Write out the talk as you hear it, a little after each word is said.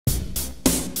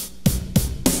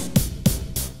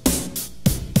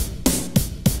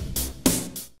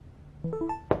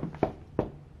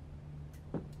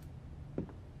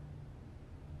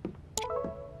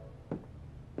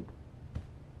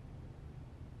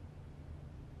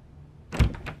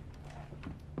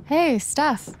Hey,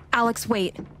 Steph. Alex,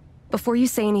 wait. Before you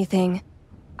say anything,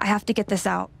 I have to get this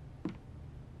out.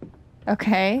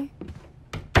 Okay.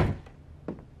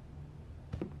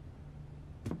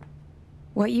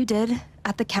 What you did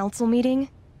at the council meeting,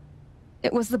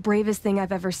 it was the bravest thing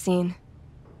I've ever seen.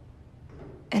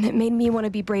 And it made me want to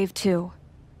be brave too.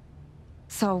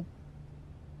 So,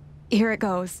 here it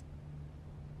goes.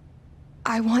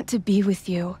 I want to be with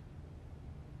you.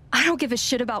 I don't give a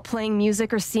shit about playing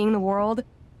music or seeing the world.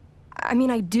 I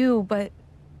mean, I do, but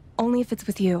only if it's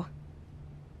with you.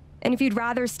 And if you'd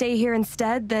rather stay here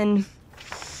instead, then...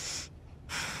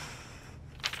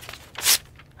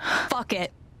 fuck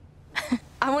it.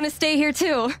 I want to stay here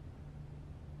too.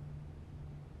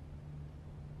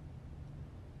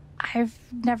 I've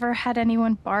never had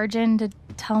anyone barge in to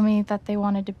tell me that they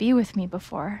wanted to be with me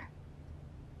before.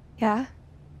 Yeah?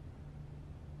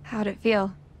 How'd it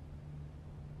feel?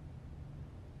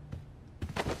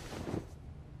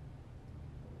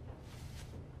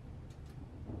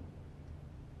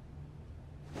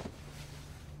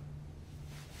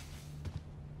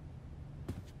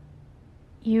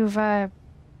 You've,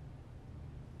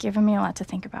 given me a lot to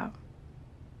think about.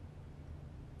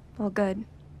 Well, good.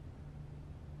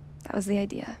 That was the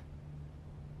idea.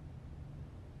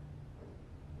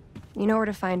 You know where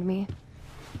to find me.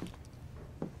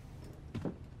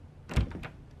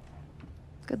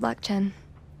 Good luck, Chen.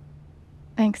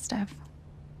 Thanks, Steph.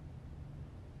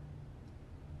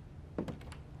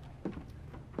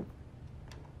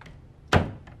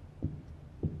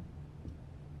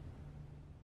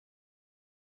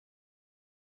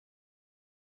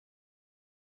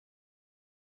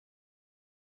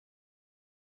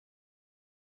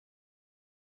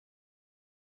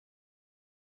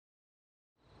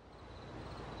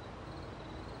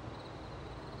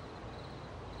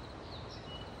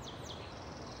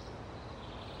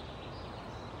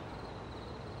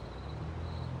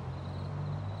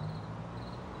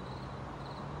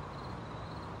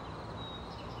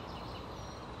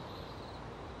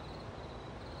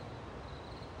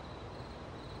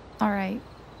 All right.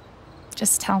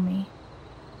 Just tell me.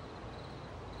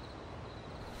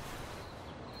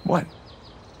 What?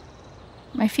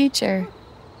 My future.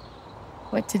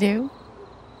 What to do?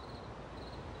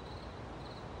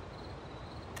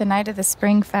 The night of the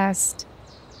Spring Fest,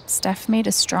 Steph made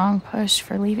a strong push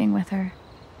for leaving with her.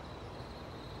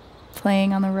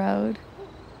 Playing on the road,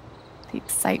 the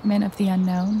excitement of the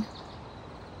unknown.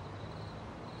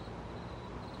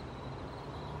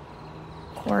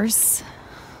 Of course,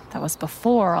 that was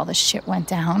before all the shit went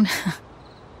down.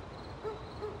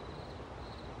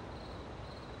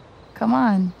 Come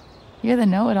on, you're the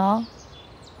know-it-all.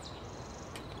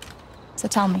 So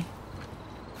tell me.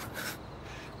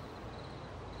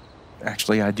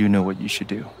 Actually, I do know what you should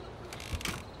do.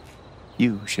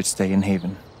 You should stay in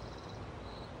Haven.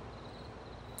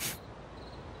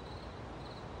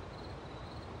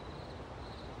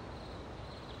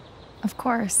 Of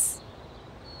course.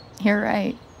 You're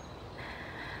right.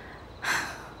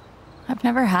 I've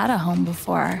never had a home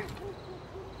before.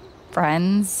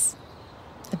 Friends,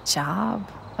 a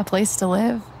job, a place to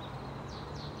live.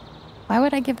 Why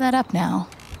would I give that up now?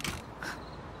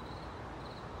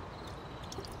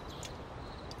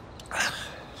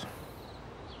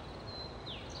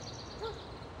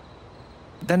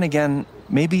 Then again,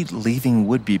 maybe leaving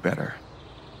would be better.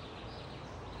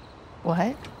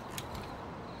 What?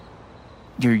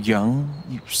 You're young,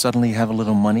 you suddenly have a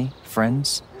little money,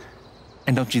 friends.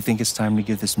 And don't you think it's time to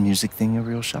give this music thing a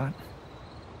real shot?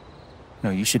 No,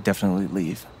 you should definitely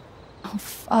leave. Oh,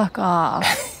 fuck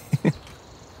off.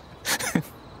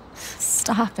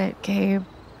 Stop it, Gabe.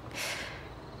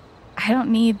 I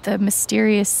don't need the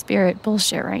mysterious spirit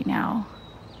bullshit right now.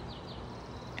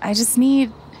 I just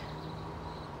need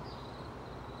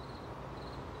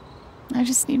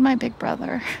my big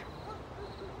brother.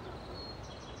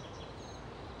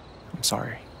 I'm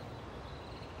sorry.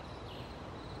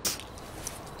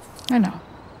 I know.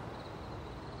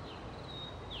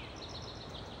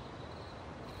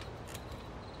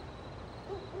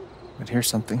 But here's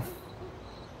something.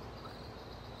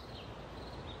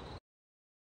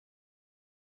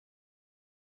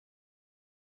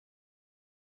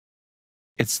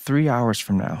 It's 3 hours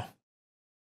from now.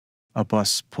 A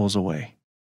bus pulls away.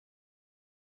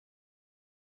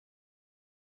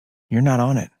 You're not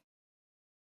on it.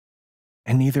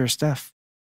 And neither is Steph.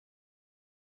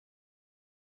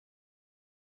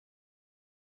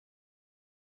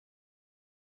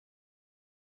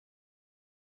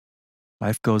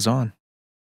 Life goes on.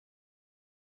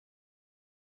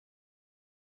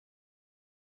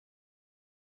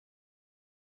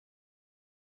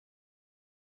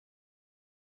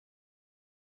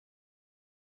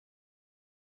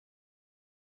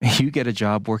 You get a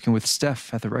job working with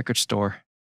Steph at the record store.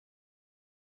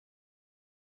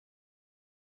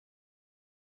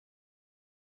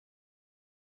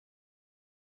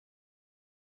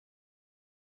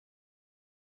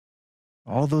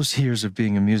 All those years of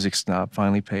being a music snob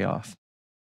finally pay off.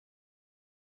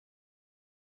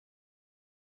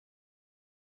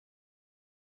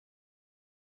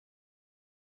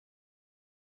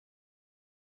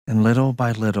 And little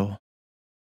by little,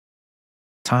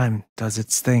 time does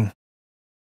its thing.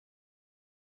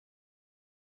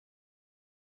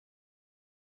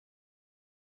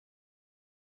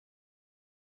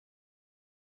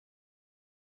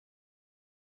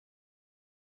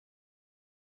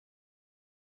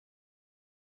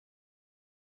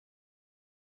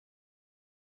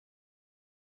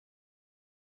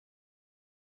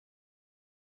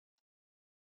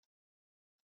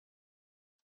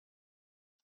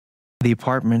 The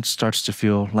apartment starts to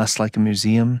feel less like a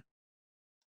museum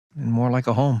and more like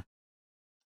a home.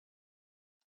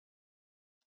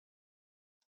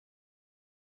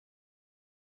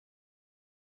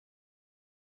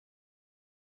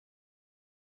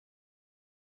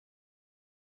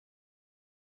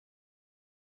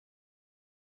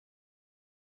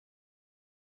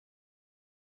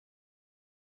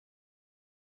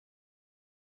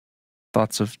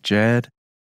 Thoughts of Jed,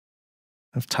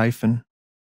 of Typhon,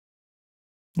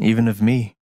 even of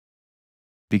me,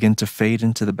 begin to fade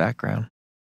into the background.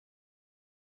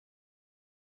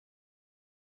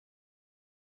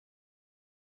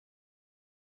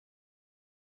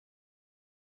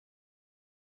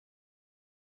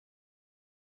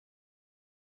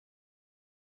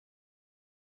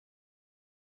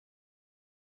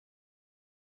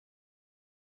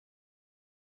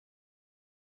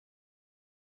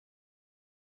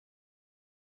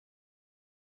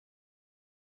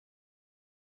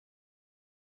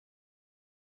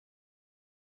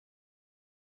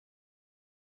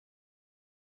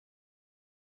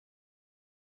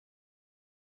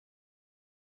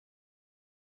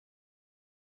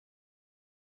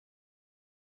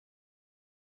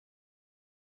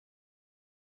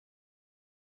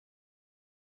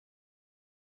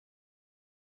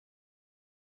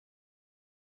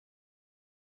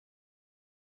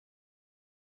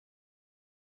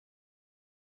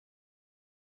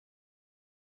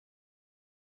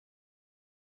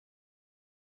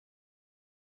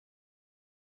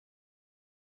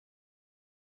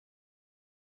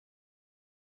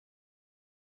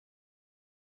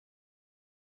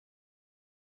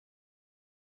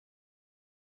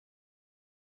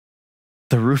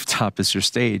 The rooftop is your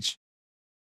stage.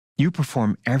 You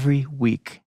perform every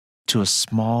week to a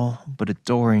small but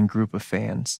adoring group of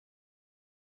fans.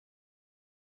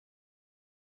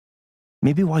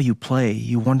 Maybe while you play,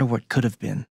 you wonder what could have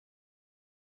been.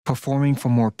 Performing for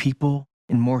more people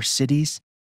in more cities,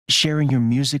 sharing your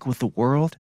music with the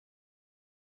world.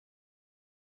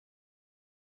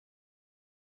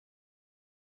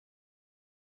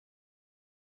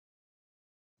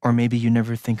 Or maybe you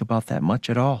never think about that much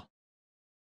at all.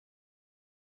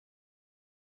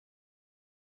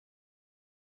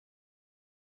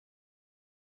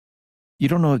 You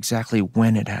don't know exactly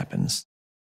when it happens,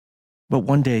 but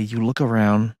one day you look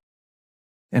around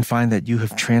and find that you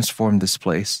have transformed this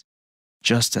place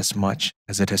just as much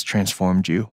as it has transformed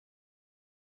you.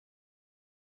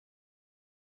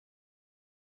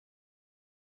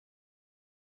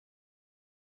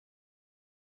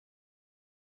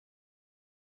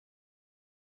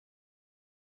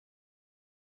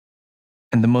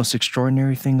 And the most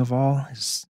extraordinary thing of all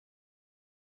is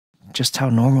just how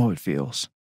normal it feels.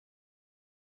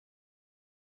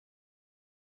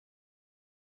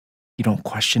 You don't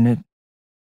question it,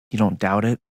 you don't doubt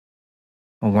it,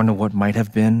 or wonder what might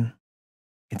have been.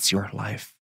 It's your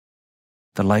life.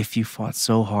 The life you fought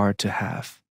so hard to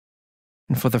have.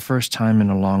 And for the first time in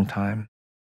a long time,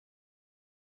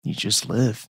 you just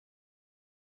live.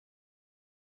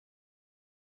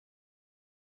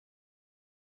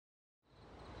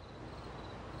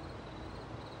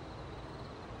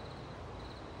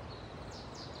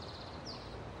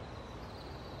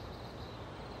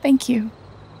 Thank you.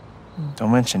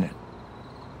 Don't mention it.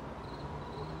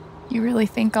 You really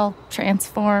think I'll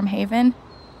transform Haven?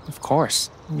 Of course,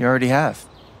 you already have.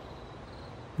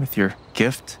 With your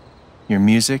gift, your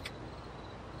music,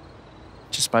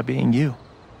 just by being you.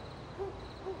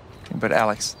 But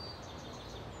Alex,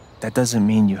 that doesn't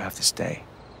mean you have to stay.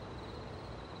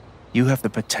 You have the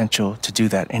potential to do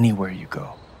that anywhere you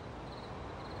go.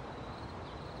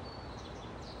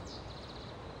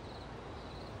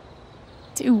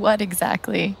 Do what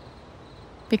exactly?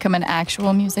 Become an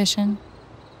actual musician?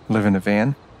 Live in a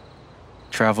van,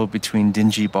 Travel between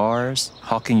dingy bars,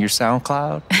 hawking your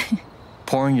SoundCloud,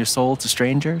 pouring your soul to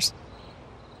strangers?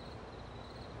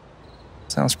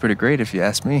 Sounds pretty great if you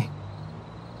ask me.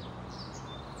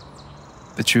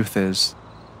 The truth is,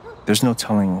 there's no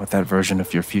telling what that version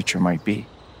of your future might be.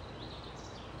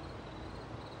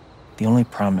 The only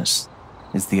promise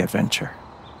is the adventure.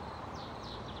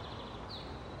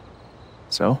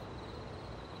 So,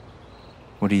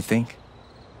 what do you think?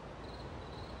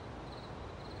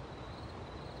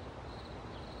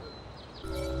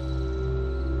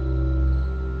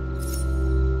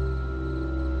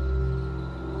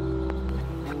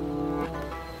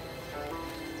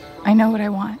 I know what I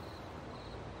want.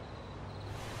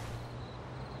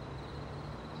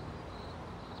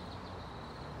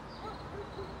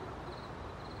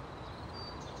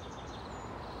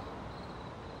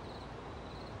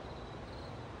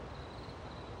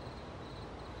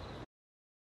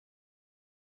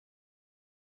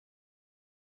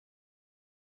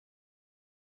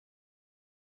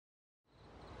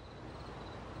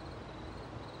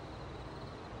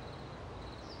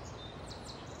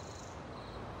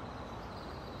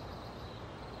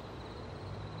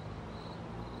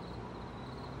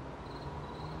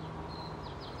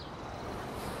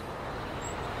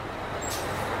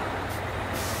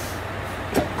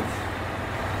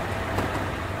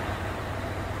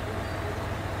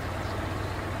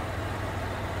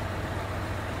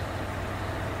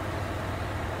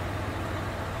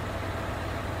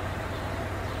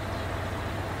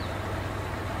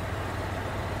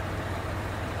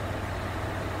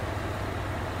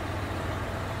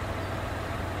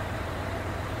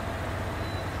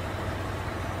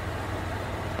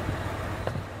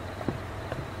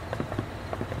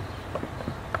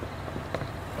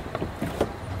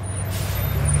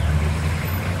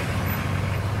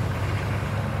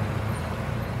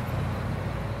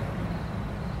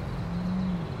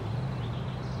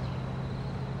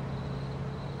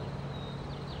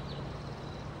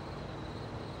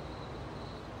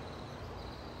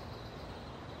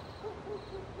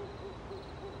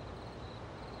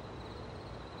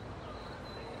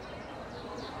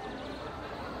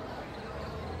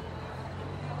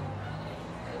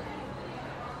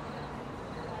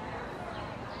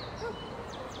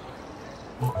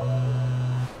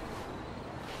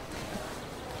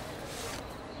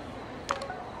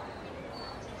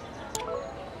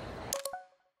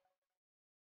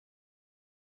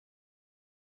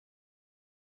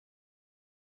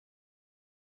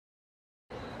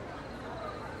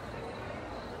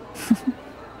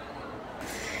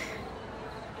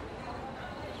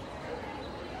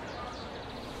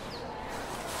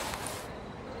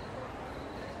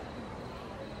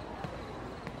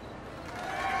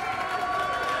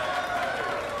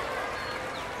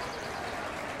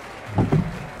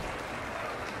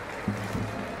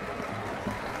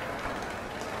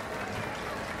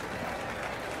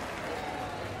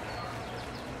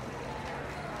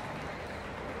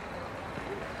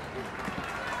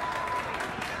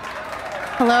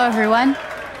 Hello, everyone.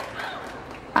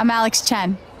 I'm Alex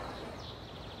Chen.